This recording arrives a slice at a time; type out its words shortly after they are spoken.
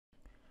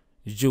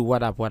Yo,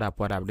 what up, what up,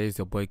 what up? This is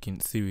your boy King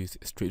Series,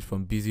 straight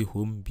from Busy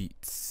Home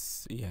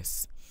Beats.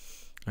 Yes,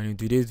 and in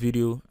today's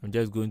video, I'm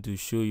just going to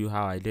show you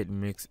how I did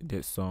mix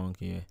this song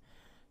here,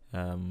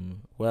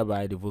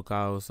 whereby the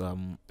vocals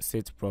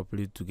sit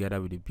properly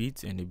together with the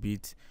beat, and the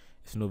beat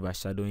is not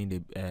overshadowing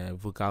the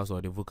vocals,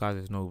 or the vocals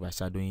is not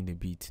overshadowing the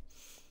beat.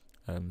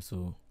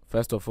 So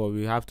first of all,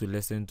 we have to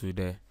listen to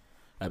the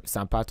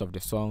some part of the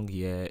song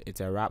here. It's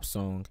a rap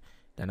song.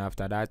 Then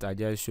after that, I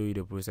just show you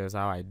the process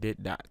how I did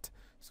that.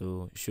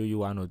 So show you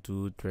one or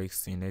two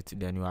tricks in it,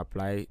 then you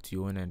apply it to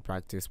your own and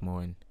practice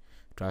more, and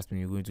trust me,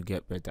 you're going to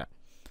get better.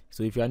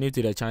 So if you are new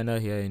to the channel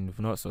here and you've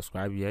not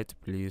subscribed yet,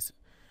 please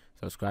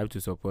subscribe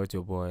to support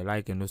your boy,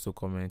 like and also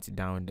comment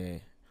down there.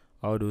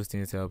 All those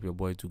things help your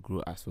boy to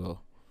grow as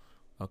well.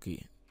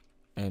 Okay,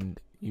 and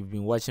you've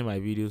been watching my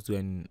videos too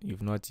and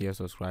you've not yet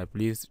subscribed,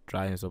 please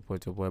try and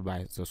support your boy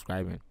by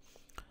subscribing.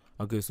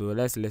 Okay, so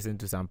let's listen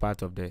to some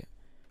part of the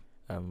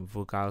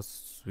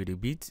vocals with the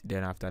beat.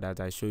 Then after that,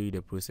 I show you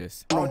the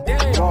process.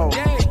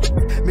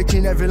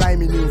 Making every line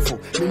meaningful.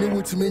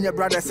 Meaning to me and your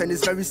brothers, and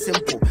it's very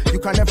simple. You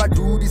can never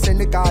do this,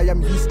 and the guy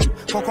I'm used to.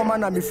 For come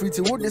on, I'm free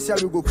to what this year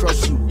we go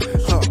crush you.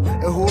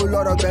 A whole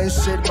lot of bench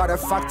shit, but the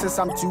fact is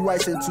I'm too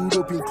wise and too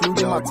dope,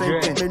 including my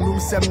thinking. Me know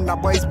some na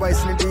boys,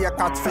 need a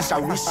catfish. I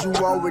wish you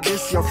all with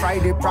this your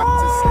Friday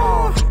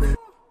practice.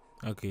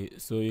 Okay,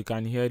 so you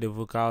can hear the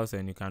vocals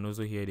and you can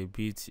also hear the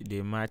beat.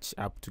 They match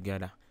up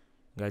together.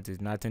 That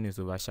is, nothing is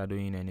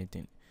overshadowing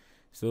anything.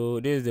 So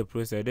this is the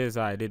process. This is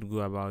how I did go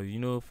about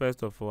it.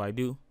 First of all, I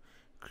do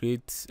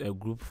create a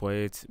group for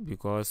it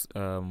because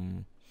of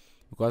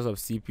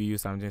CPU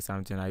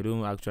something. I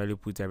don't actually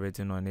put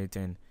everything on it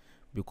and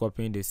be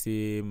copying the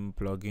same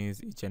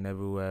plugins each and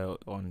everywhere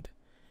on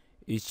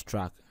each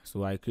track.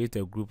 So I create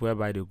a group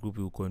whereby the group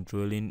will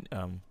controlling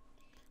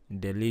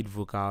the lead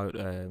vocal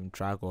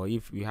track, or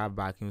if you have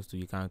backings too,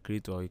 you can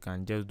create, or you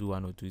can just do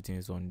one or two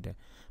things on there.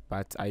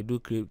 But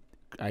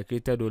I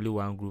created only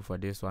one group for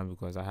this one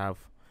because I have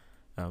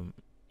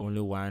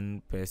only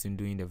one person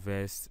doing the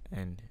verse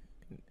and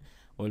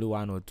only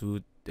one or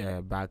two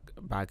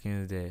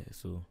backings there,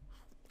 so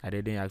I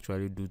didn't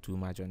actually do too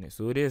much on it.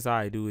 So this is how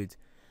I do it.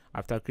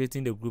 After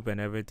creating the group and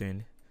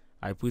everything,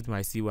 I put my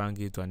C1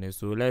 gate on it.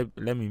 So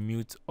let me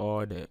mute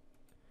all the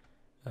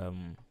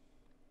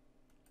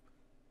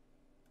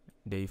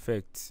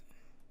effects.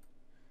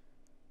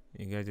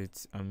 You get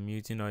it? I'm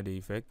muting all the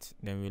effects.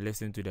 Then we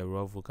listen to the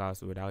raw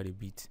vocals without the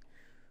beat.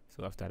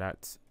 So after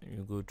that,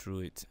 you go through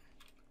it.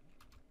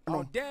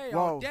 All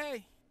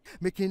day.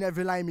 Making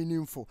every line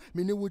meaningful.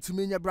 Meaning to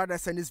me and your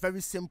brothers, and it's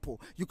very simple.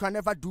 You can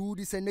never do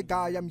this, and the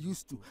guy I'm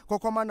used to.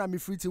 Come on, I'm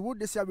free to what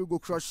this year we go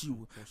crush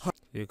you.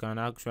 You can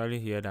actually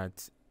hear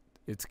that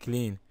it's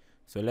clean.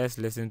 So let's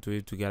listen to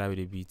it together with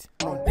the beat.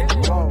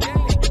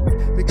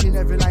 Making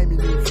every line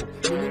meaningful.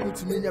 Meaning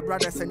to me and your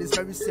brothers, and it's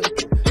very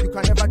simple. You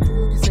can never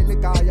do this, and the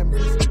guy I'm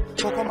used to.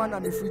 Come on,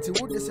 I'm free to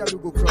what this year we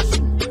go crush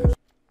you.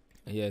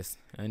 Yes,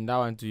 and that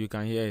one too, you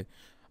can hear it.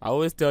 I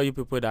always tell you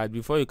people that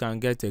before you can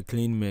get a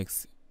clean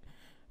mix,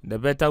 the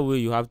better way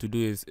you have to do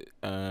is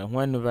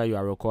whenever you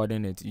are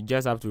recording it, you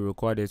just have to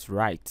record it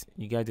right.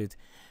 You get it?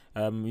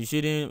 You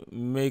shouldn't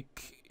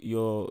make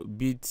your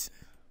beat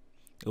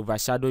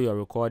overshadow your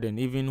recording,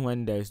 even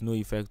when there is no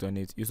effect on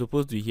it. You're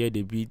supposed to hear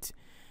the beat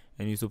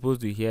and you're supposed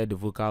to hear the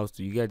vocals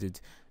too. You get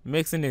it?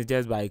 Mixing is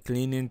just by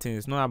cleaning things.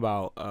 It's not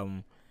about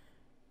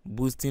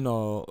boosting,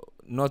 or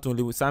not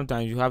only.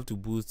 Sometimes you have to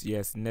boost,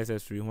 yes,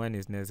 necessary when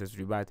it's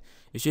necessary, but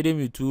it shouldn't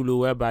be too low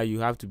whereby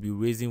you have to be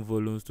raising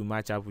volumes to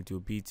match up with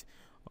your beat.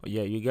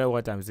 Yeah, you get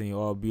what I'm saying?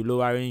 Or be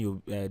lowering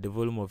your the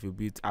volume of your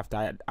beat.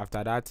 After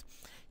that,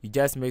 you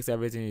just mix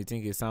everything. You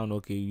think it sound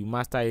okay, you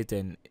master it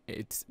and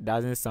it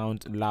doesn't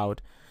sound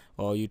loud,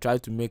 or you try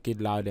to make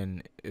it loud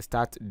and it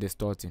start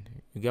distorting.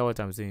 You get what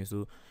I'm saying?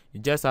 So you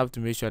just have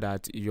to make sure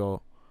that your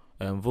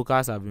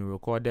vocals have been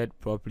recorded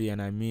properly, and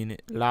I mean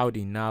loud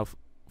enough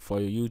for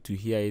you to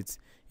hear it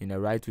in the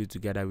right way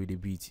together with the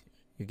beat.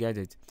 You get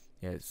it?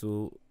 Yeah.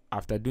 So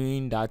after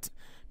doing that,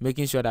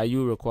 making sure that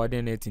you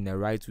recording it in the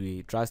right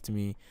way, trust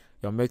me,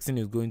 your mixing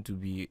is going to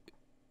be,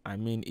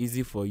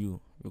 easy for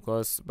you.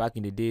 Because back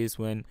in the days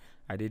when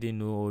I didn't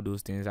know all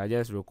those things, I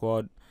just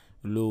record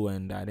low,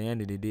 and at the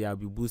end of the day, I'll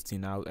be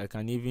boosting out. I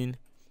can even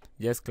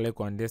just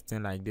click on this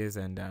thing like this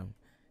and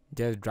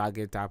just drag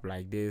it up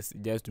like this,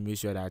 just to make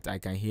sure that I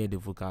can hear the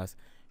vocals,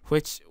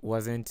 which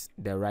wasn't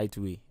the right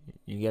way.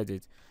 You get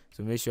it?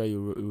 So make sure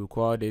you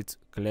record it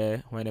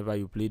clear. Whenever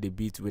you play the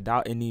beat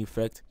without any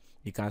effect,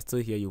 you can still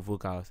hear your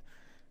vocals.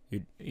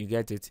 You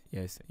get it?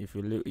 Yes. If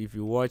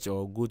you watch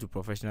or go to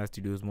professional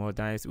studios more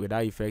times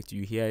without effect,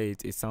 you hear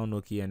it sound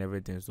okay and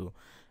everything. So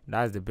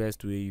that's the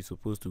best way. You're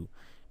supposed to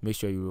make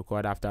sure you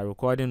record. After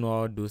recording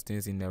all those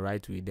things in the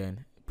right way,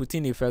 then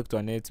putting effect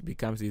on it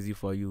becomes easy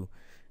for you.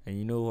 And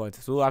you know what?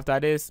 So after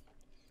this,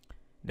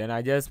 then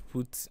I just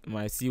put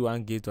my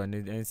C1 gate on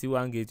it. And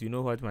C1 gate, you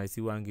know what my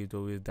C1 gate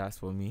always does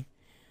for me?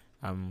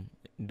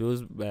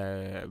 Those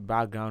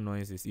background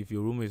noises, if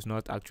your room is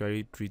not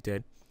actually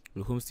treated,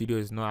 your home studio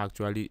is not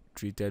actually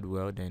treated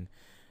well, then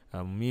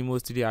me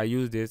mostly I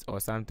use this, or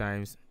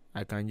sometimes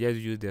I can just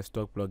use the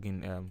stock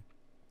plugin.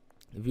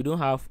 If you don't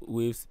have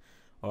waves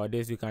or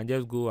this, you can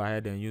just go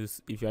ahead and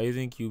use, if you are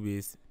using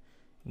Cubase,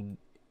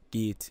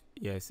 gate.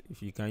 Yes,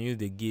 if you can use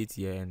the gate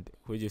here, and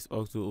which is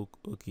also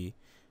okay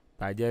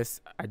by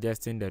just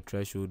adjusting the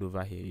threshold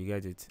over here. You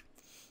get it?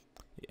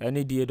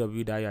 Any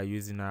DAW that you are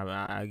using now,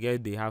 I guess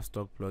they have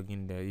stock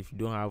plugin there. If you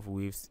don't have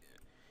waves,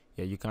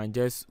 yeah, you can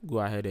just go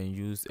ahead and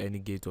use any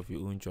gate of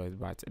your own choice,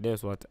 but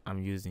that's what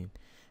I'm using.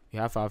 We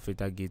have our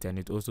filter gate, and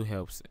it also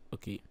helps.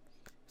 Okay,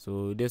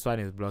 so this one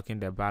is blocking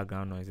the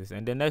background noises.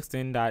 And the next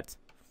thing that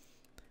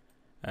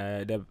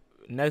the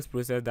next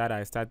process that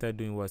I started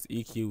doing was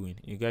EQing.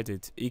 You get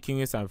it?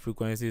 EQing some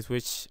frequencies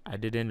which I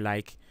didn't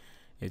like.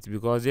 It's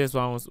because these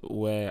ones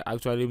were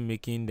actually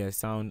making the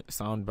sound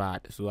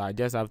bad, so I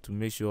just have to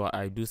make sure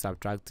I do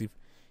subtractive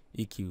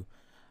EQ.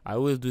 I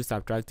always do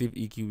subtractive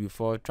EQ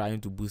before trying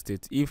to boost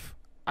it. If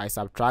I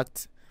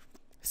subtract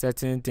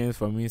certain things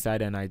from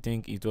inside and I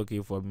think it's okay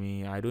for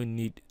me, I don't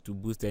need to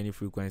boost any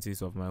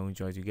frequencies of my own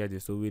choice. You get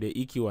it? So with the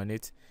EQ on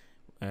it,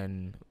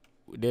 and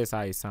that's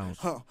how it sounds.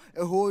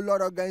 A whole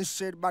lot of gun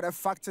shit, but the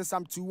fact is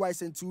I'm too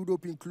wise and too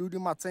dope,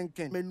 including my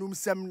thinking. And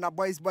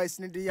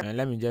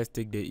let me just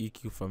take the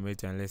EQ from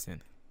it and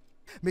listen.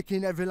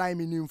 Making every line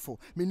meaningful.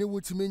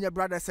 Meaning to me and your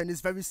brothers, and it's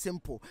very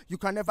simple. You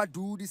can never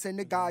do this, and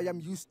the guy I'm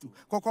used to.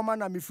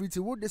 Kokoman and me free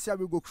to would this year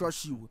we go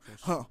crush you.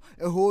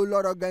 A whole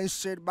lot of gun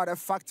shit, but the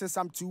fact is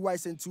I'm too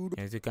wise and too dope.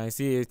 As you can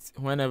see, it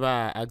whenever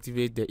I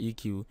activate the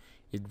EQ,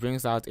 it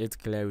brings out its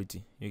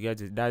clarity. You get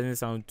it? Doesn't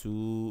sound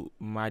too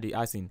muddy,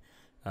 as in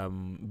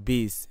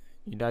bass.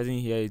 It doesn't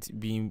hear it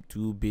being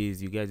too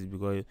bass. You get it?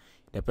 Because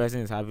the person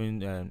is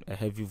having a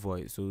heavy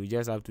voice, so you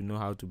just have to know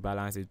how to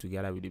balance it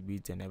together with the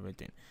beat and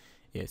everything.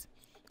 Yes,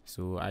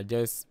 so I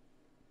just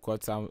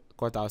cut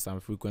out some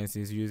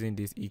frequencies using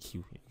this EQ.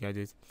 You get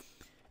it?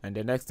 And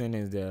the next thing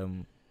is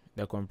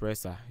the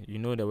compressor. You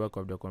know the work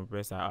of the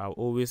compressor. I'll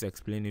always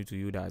explain it to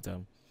you that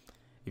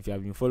if you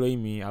have been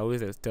following me, I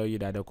always tell you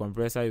that the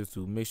compressor is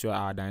to make sure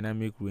our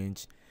dynamic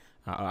range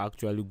are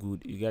actually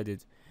good. You get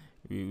it?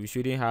 We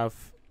shouldn't have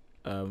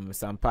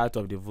some part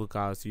of the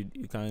vocals.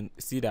 You can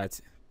see that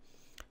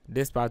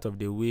this part of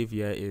the wave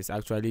here is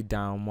actually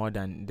down more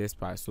than this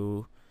part.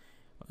 So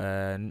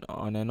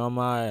on a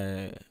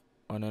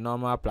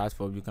normal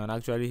platform, you can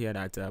actually hear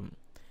that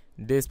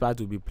this part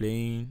will be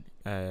playing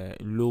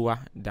lower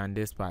than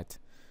this part.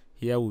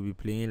 Here will be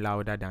playing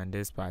louder than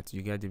this part.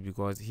 You get it?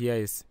 Because here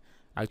is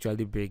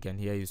actually big and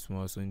here is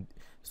small.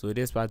 So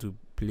this part will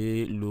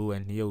play low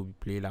and here will be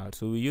play loud.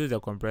 So we use the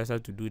compressor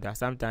to do that.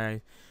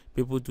 Sometimes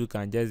people too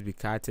can just be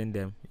cutting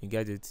them. You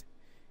get it?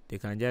 They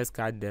can just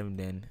cut them,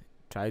 then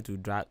try to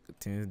drag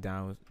things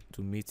down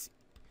to meet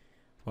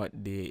what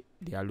they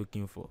are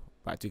looking for.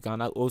 But you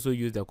can also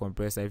use the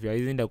compressor. If you are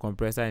using the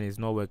compressor and it's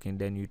not working,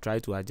 then you try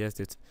to adjust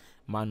it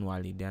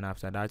manually. Then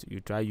after that, you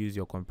try use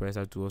your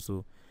compressor to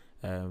also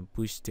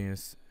push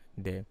things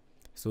there.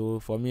 So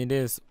for me,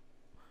 this is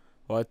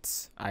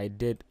what I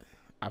did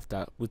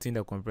after putting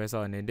the compressor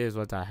on it. This is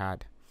what I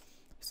had.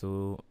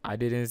 So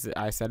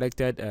I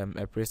selected a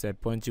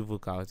preset, punchy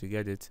vocals. You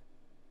get it?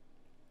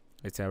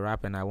 It's a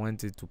rap and I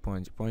wanted to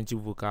punchy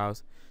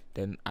vocals.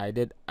 Then I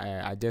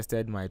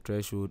adjusted my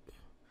threshold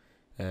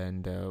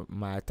and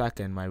my attack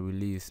and my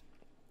release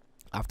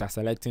after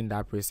selecting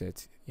that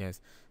preset.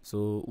 Yes,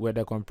 so with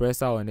the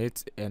compressor on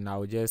it, and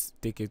I'll just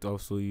take it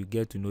off so you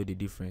get to know the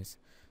difference.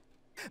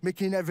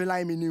 Making every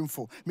line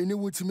meaningful.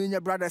 Meaning to me and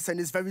your brothers, and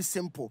it's very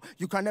simple.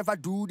 You can never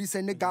do this,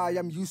 and the guy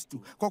I'm used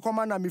to.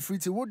 Kokoman and me free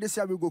to would this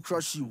year we go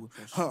crush you.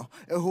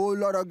 A whole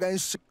lot of gun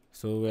shit.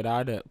 So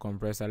without the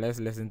compressor, let's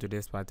listen to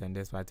this part and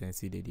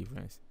see the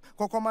difference.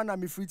 Kokoman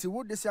and me free to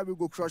would this year we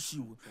go crush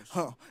you.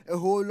 A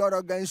whole lot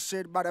of gun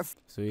shit, but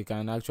so you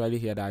can actually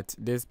hear that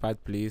this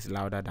part plays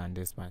louder than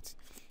this part.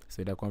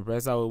 So the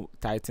compressor will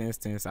tighten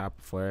things up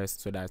for us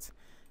so that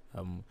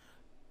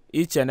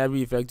each and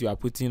every effect you are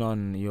putting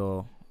on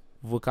your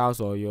vocals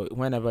or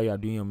whenever you are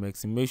doing your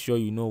mixing, make sure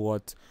you know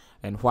what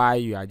and why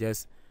you are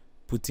just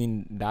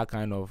putting that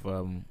kind of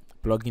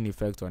plugin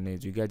effect on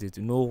it. You get it?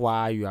 Know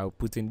why you are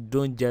putting.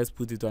 Don't just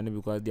put it on it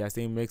because they are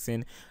saying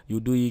mixing.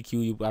 You do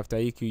EQ, after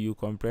EQ you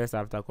compress,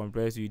 after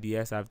compress you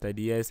DS, after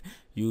DS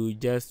you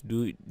just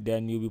do.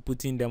 Then you'll be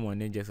putting them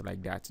on it just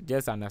like that.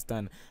 Just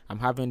understand, I'm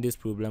having this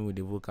problem with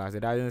the vocals.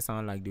 It doesn't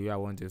sound like the way I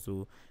want it.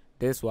 So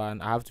this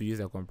one I have to use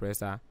a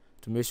compressor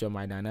to make sure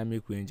my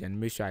dynamic range and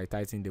make sure I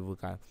tighten the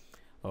vocal.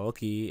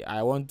 Okay,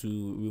 I want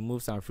to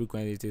remove some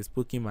frequency. It is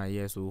poking my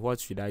ear, so what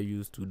should I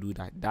use to do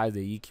that? That's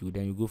the EQ.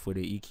 Then you go for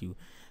the EQ.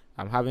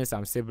 I'm having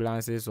some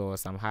sibilances or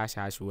some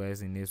harsh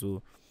words in it,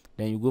 so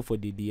then you go for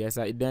the DS.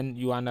 Then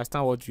you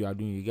understand what you are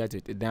doing. You get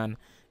it. Then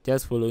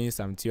just following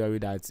some theory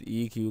that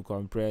EQ,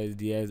 compress,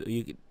 DS,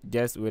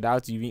 just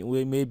without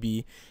even,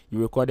 maybe you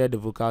recorded the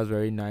vocals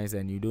very nice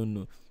and you don't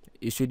know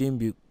it shouldn't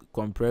be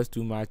compressed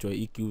too much or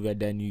EQ, but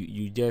then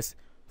you just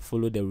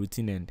follow the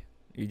routine and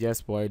you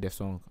just spoil the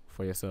song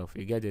for yourself.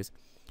 You get it?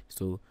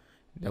 So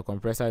the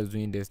compressor is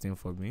doing this thing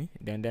for me.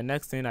 Then the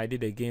next thing I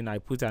did again, I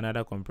put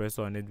another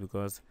compressor on it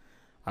because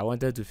I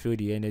wanted to feel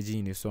the energy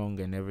in the song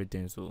and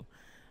everything. So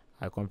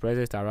I compress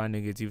it around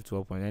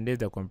 -12 point, and this is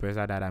the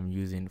compressor that I'm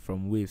using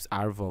from Waves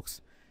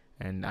RVox,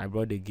 and I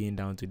brought the gain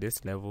down to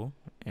this level,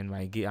 and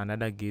my gate,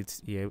 another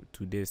gate here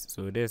to this.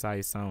 So this is how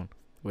it sound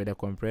with the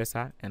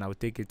compressor, and I'll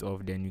take it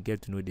off, then you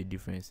get to know the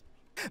difference.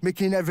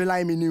 Making every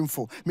line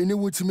meaningful. Meaning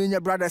what to mean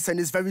your brothers, and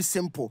it's very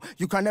simple.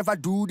 You can never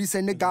do this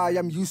and the guy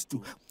I'm used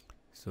to.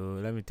 So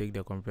let me take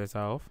the compressor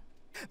off.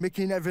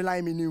 Making every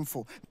line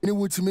meaningful. Meaning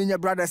what to mean your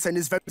brothers, and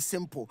it's very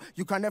simple.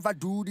 You can never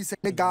do this and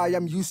the guy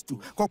I'm used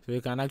to. So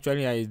you can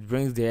actually, it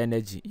brings the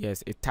energy.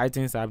 Yes, it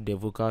tightens up the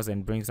vocals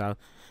and brings out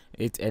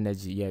its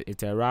energy. Yeah,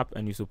 it's a rap,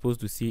 and you're supposed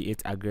to see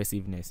its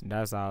aggressiveness.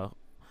 That's how.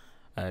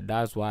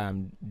 That's why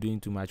I'm doing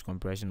too much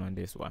compression on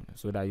this one,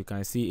 so that you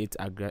can see its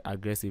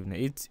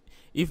aggressiveness.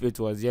 If it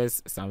was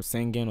just some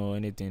singing or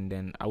anything,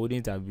 then I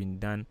wouldn't have been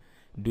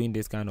doing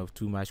this kind of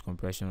too much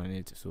compression on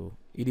it. So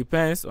it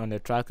depends on the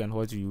track and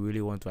what you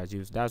really want to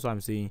achieve. So that's what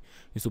I'm saying.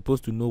 You're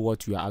supposed to know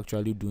what you are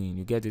actually doing.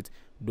 You get it?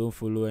 Don't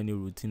follow any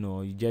routine,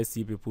 or you just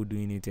see people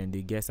doing it and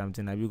they get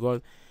something.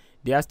 Because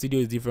their studio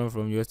is different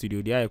from your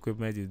studio, their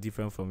equipment is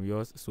different from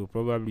yours. So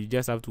probably you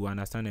just have to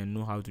understand and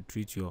know how to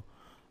treat your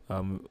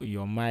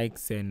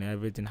mics and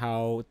everything,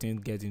 how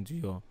things get into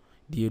your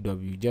DAW.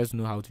 You just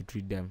know how to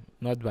treat them,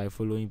 not by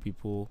following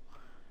people.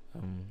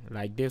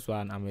 Like this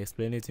one, I'm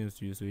explaining things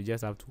to you, so you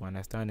just have to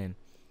understand and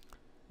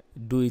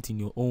do it in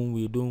your own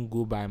way. Don't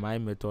go by my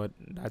method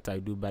that I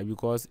do by,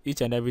 because each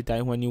and every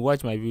time when you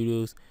watch my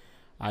videos,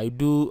 I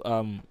do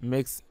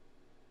mix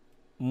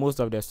most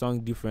of the song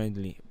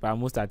differently, but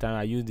most of the time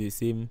I use the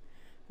same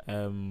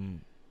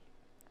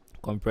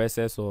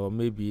compressors, or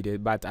maybe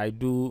but I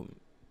do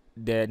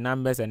the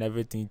numbers and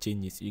everything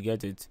changes. You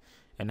get it?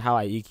 And how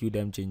I EQ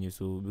them changes.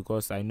 So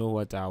because I know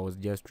what I was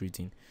just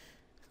treating.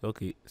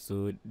 Okay,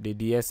 so the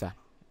de-esser,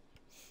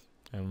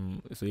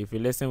 so if you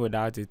listen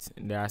without it,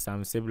 there are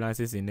some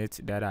semblances in it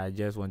that I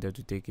just wanted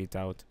to take it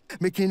out.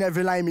 Making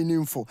every line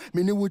meaningful.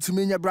 Meaning what to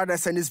mean your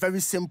brothers, and it's very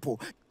simple.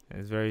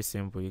 It's very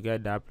simple. You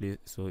get that place,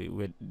 so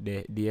with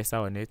the de-esser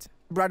on it.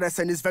 Brothers,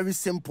 and it's very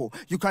simple.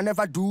 You can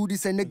never do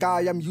this and the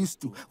guy I'm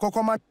used to.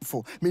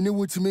 For meaning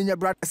what to mean your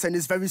brothers, and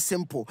it's very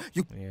simple.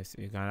 Yes,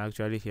 you can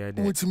actually hear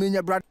that. What to mean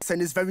your brothers,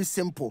 and it's very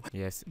simple.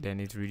 Yes,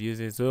 then it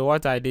reduces. So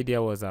what I did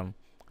here was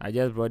I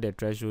just brought the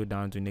threshold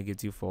down to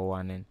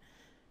 -41, and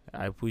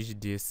I pushed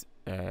this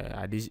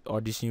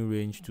audition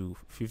range to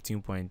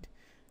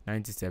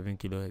 15.97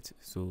 kilohertz.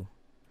 So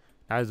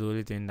that's the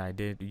only thing I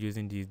did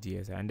using this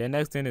DSR. And the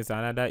next thing is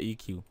another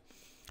EQ.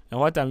 And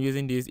what I'm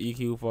using this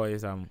EQ for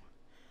is I'm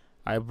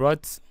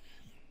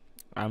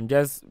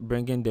just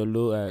bringing the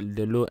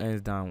low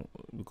ends down,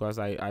 because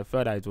I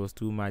felt that it was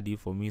too muddy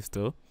for me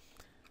still,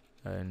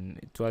 and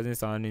it wasn't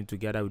sounding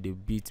together with the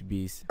beat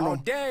bass. All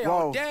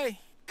day.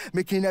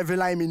 Making every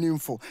line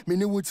meaningful.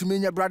 Meaning what to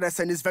mean your brothers,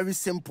 and it's very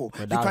simple.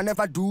 You can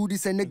never do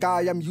this and the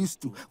guy I'm used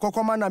to.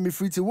 Kokoma me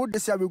free to what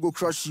this year we go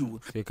crush you.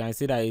 So you can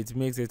see that it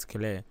makes it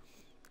clear.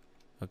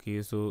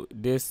 Okay, so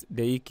the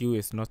EQ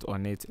is not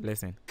on it.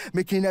 Listen.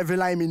 Making every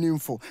line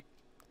meaningful.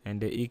 And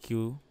the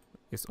EQ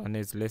is on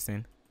it.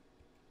 Listen.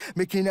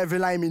 Making every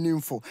line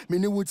meaningful.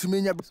 Meaning what to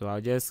mean your. So I'll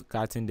just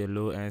cutting the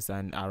low ends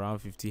and around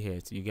 50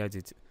 hertz. You get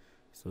it?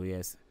 So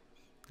yes.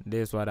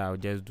 This is what I'll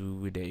just do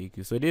with the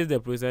EQ. So this is the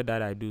process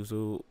that I do.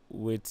 So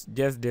with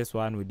just this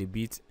one with the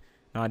beat,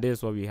 now this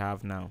is what we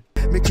have now.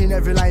 Making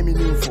every line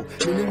meaningful.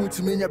 Meaning what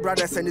to mean your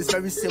brothers, and it's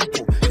very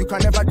simple. You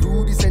can never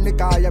do this and the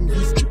guy I'm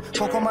used to.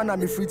 Kokoma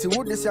me free to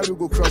what this year we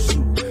go crush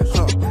you.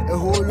 A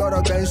whole lot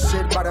of gun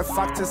shit, but the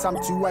fact is I'm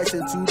too wise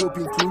and too dope,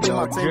 including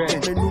my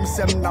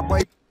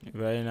tank.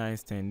 Very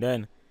nice thing.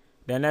 Then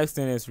the next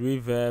thing is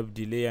reverb,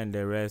 delay, and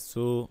the rest.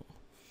 So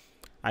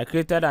I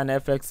created an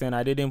FX and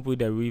I didn't put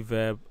the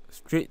reverb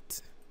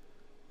straight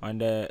on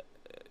the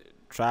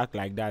track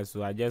like that,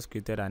 so I just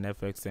created an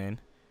FXN.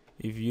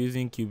 If you're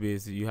using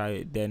Cubase, you have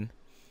it. Then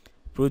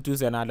Pro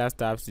Tools and other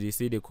stuff, they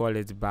say they call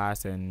it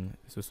bass and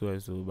so,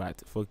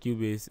 but for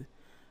Cubase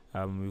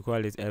we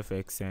call it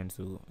FXN.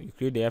 So you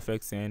create the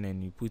FXN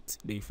and you put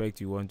the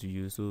effect you want to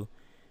use. So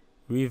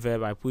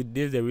reverb, I put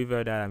this, the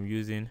reverb that I'm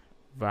using,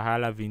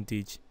 Valhalla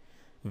Vintage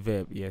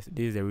Verb. Yes,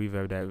 this is the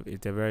reverb that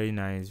it's a very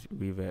nice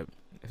reverb.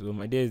 So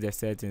this is the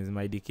settings.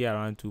 My decay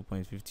around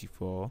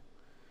 2.54,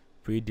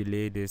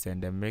 pre-delay this,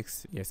 and the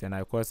mix. Yes, and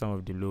I caught some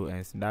of the low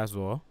ends. That's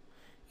all.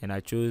 And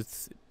I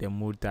chose the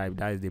mode type,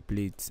 that is the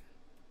plate.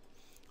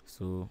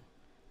 So,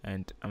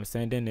 and I'm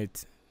sending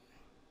it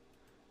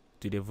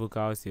to the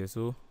vocals here.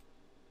 So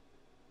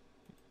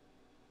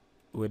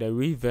with a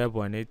reverb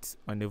on it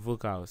on the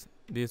vocals,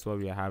 this is what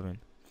we are having.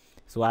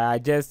 So I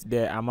adjust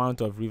the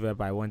amount of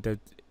reverb I wanted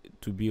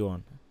to be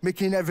on.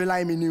 Making every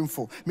line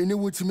meaningful. Meaning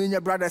what to mean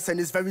your brothers, and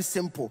it's very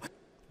simple.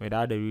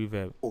 Without the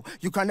reverb.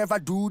 You can never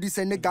do this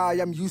and the guy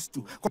I'm used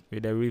to.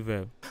 With the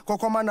reverb.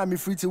 Kokoma me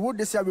free to what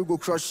this year we go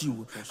crush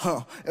you.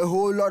 A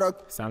whole lot of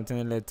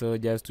something little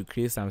just to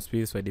create some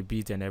space for the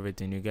beat and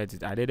everything. You get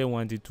it? I didn't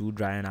want it too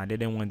dry and I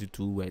didn't want it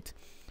too wet.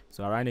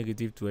 So around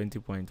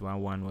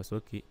 -20.11 was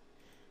okay.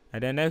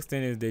 And the next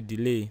thing is the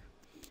delay.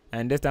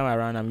 And this time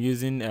around I'm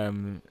using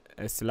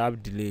a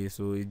slab delay.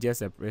 So it's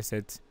just a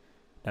preset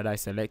that I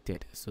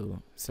selected.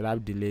 So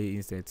slap delay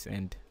insert,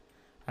 and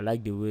I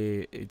like the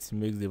way it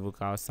makes the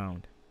vocal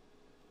sound.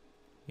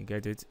 You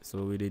get it?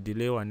 So with the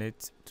delay on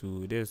it,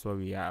 to this is what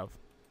we have.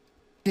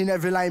 In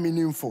every line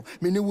meaningful.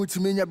 Me know to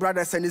me your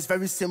brothers, and it's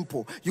very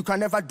simple. You can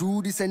never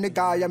do this, and the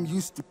guy I'm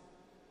used to.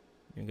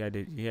 You get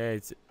it? Yeah,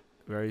 it's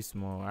very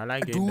small. I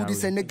like it Do that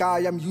this, way, and the guy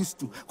I'm used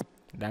to.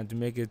 than to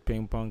make it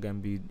ping pong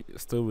and be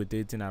still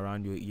rotating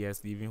around your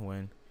ears even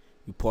when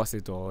you pause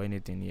it or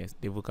anything. Yes,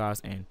 the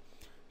vocals end.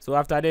 So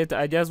after that,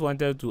 I just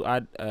wanted to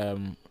add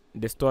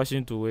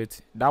distortion to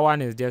it. That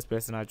one is just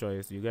personal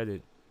choice. You get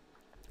it?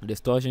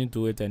 Distortion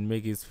to it and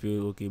make it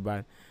feel okay,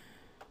 but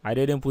I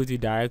didn't put it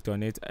direct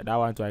on it. That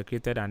one, so I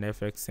created an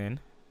FX in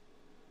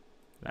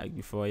like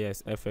before.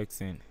 Yes,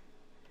 FX in,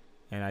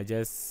 and I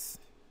just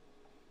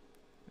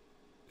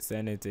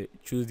send it,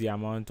 choose the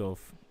amount of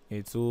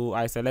it. So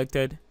I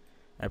selected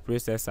a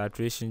preset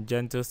saturation,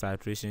 gentle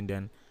saturation,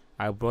 then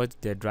I brought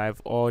the drive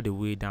all the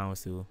way down.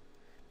 So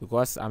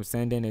because I'm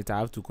sending it, I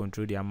have to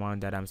control the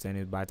amount that I'm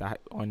sending, but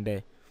on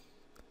the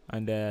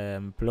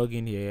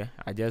plugin here,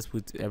 I just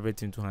put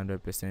everything to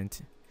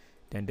 100%.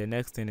 Then the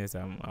next thing is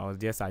I was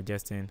just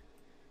adjusting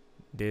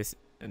this,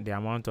 the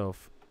amount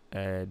of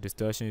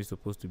distortion is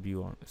supposed to be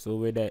on. So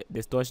with the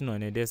distortion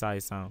on it, this how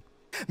it sound.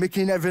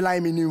 Making every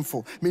line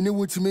meaningful. Me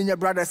know to me your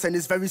brothers, and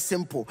it's very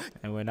simple.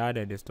 And without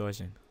the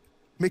distortion,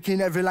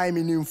 Making every line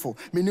meaningful.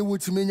 Me know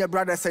to me your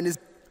brothers, and it's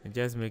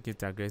just make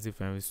it aggressive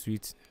and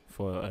sweet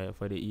for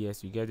the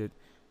ears. You get it?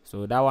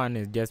 So that one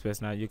is just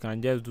personal. You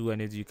can just do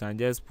anything. You can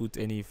just put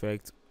any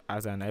effect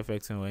as an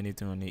FX or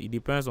anything on it. It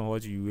depends on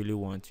what you really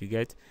want. You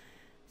get?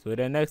 So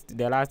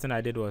the last thing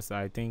I did was,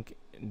 I think,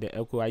 the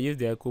echo. I used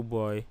the Echo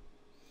Boy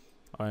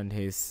on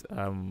his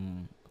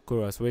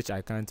chorus, which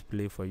I can't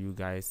play for you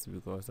guys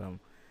because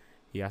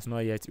he has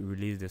not yet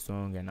released the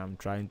song, and I'm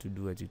trying to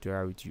do a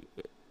tutorial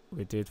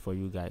with it for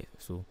you guys.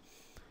 So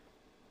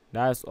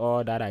that's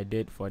all that I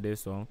did for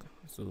this song.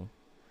 So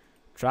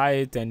try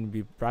it and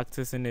be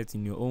practicing it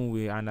in your own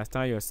way.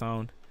 Understand your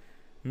sound,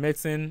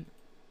 mixing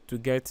to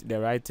get the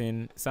right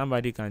thing.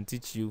 Somebody can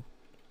teach you,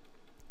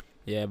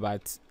 yeah,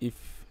 but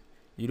if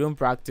you don't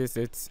practice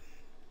it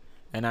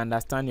and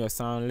understand your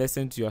sound,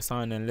 listen to your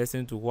sound and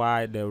listen to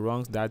why the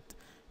wrongs that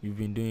you've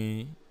been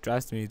doing,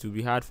 trust me, it will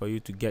be hard for you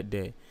to get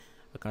there.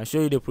 I can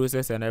show you the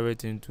process and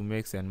everything to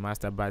mix and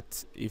master,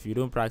 but if you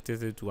don't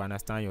practice it to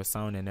understand your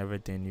sound and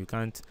everything, you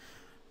can't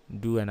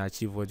do and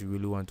achieve what you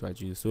really want to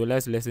achieve. So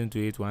let's listen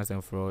to it once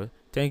and for all.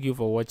 Thank you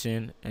for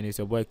watching, and it's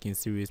your boy King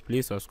Series.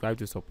 Please subscribe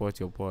to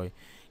support your boy.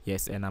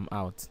 Yes, and I'm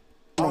out.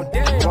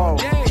 Wow.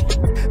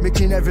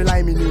 Making every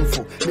line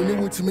meaningful. Me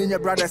know to me your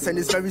brothers, and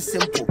it's very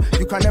simple.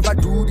 You can never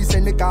do this,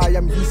 and the guy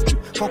I'm used to.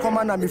 Come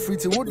on, I'm free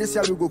to what this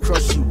year we go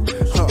crush you.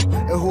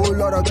 A whole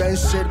lot of Ben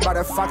shit, but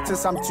the fact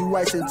is I'm too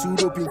wise and too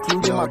dope,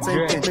 including my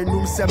thinking. Me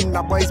know some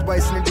boys,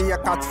 need a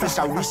catfish.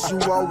 I wish you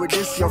all with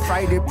this your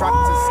Friday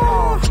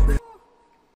practice.